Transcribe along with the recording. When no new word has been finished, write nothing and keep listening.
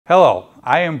Hello,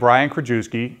 I am Brian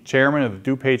Krajewski, Chairman of the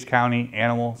DuPage County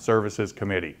Animal Services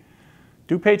Committee.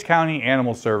 DuPage County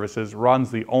Animal Services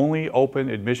runs the only open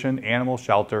admission animal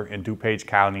shelter in DuPage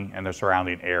County and the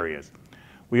surrounding areas.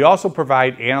 We also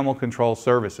provide animal control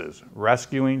services,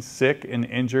 rescuing sick and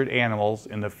injured animals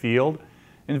in the field,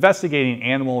 investigating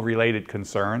animal-related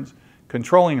concerns,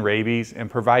 controlling rabies, and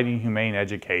providing humane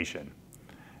education.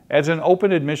 As an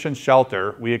open admission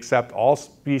shelter, we accept all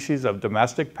species of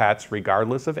domestic pets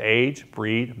regardless of age,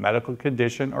 breed, medical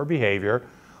condition, or behavior.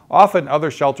 Often other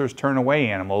shelters turn away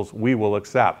animals we will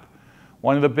accept.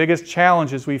 One of the biggest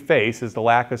challenges we face is the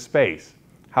lack of space.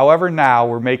 However, now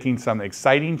we're making some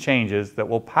exciting changes that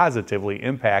will positively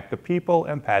impact the people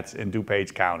and pets in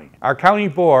DuPage County. Our county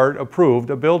board approved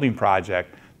a building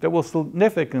project that will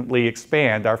significantly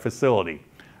expand our facility.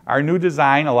 Our new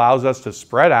design allows us to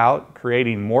spread out,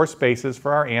 creating more spaces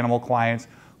for our animal clients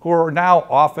who are now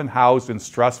often housed in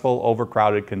stressful,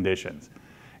 overcrowded conditions.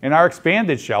 In our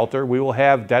expanded shelter, we will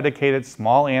have dedicated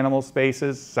small animal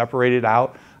spaces, separated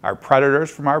out our predators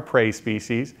from our prey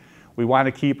species. We want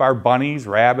to keep our bunnies,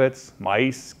 rabbits,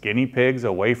 mice, guinea pigs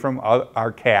away from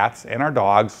our cats and our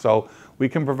dogs so we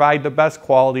can provide the best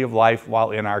quality of life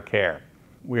while in our care.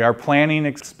 We are planning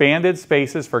expanded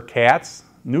spaces for cats,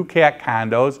 new cat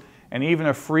condos, and even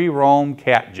a free roam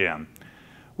cat gym.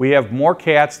 We have more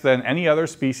cats than any other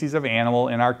species of animal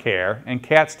in our care, and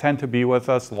cats tend to be with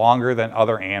us longer than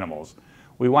other animals.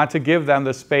 We want to give them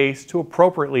the space to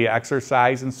appropriately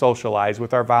exercise and socialize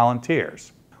with our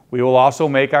volunteers. We will also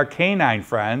make our canine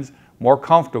friends more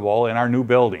comfortable in our new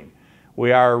building.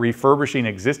 We are refurbishing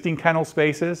existing kennel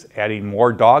spaces, adding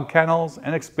more dog kennels,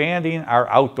 and expanding our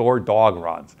outdoor dog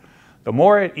runs. The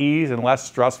more at ease and less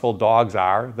stressful dogs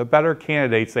are, the better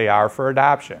candidates they are for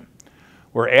adoption.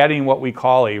 We're adding what we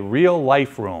call a real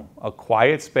life room, a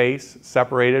quiet space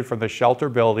separated from the shelter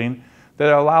building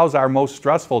that allows our most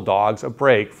stressful dogs a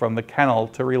break from the kennel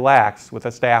to relax with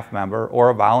a staff member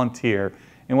or a volunteer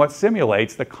in what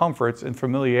simulates the comforts and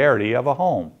familiarity of a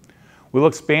home. We'll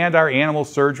expand our animal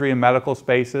surgery and medical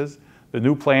spaces. The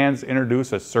new plans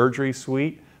introduce a surgery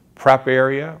suite, prep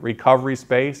area, recovery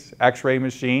space, x-ray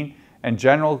machine, and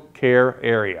general care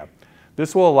area.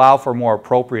 This will allow for more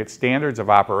appropriate standards of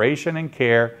operation and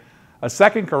care. A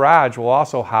second garage will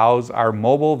also house our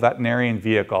mobile veterinarian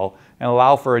vehicle and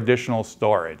allow for additional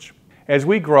storage. As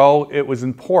we grow, it was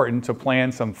important to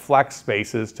plan some flex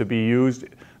spaces to be used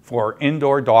for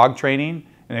indoor dog training,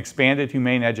 an expanded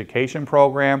humane education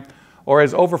program, or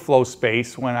as overflow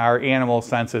space when our animal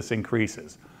census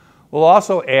increases. We'll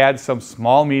also add some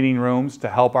small meeting rooms to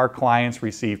help our clients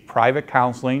receive private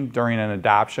counseling during an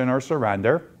adoption or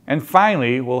surrender. And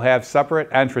finally, we'll have separate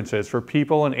entrances for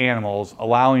people and animals,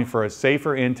 allowing for a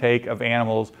safer intake of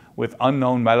animals with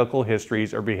unknown medical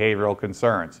histories or behavioral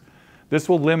concerns. This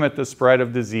will limit the spread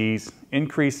of disease,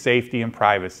 increase safety and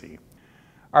privacy.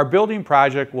 Our building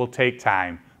project will take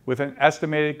time, with an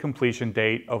estimated completion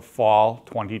date of fall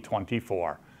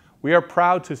 2024. We are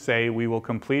proud to say we will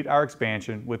complete our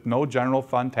expansion with no general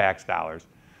fund tax dollars.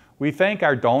 We thank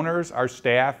our donors, our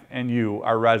staff, and you,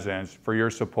 our residents, for your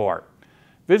support.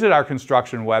 Visit our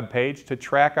construction webpage to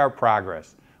track our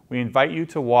progress. We invite you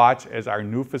to watch as our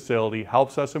new facility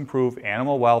helps us improve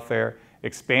animal welfare,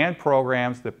 expand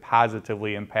programs that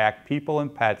positively impact people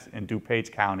and pets in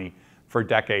DuPage County for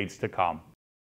decades to come.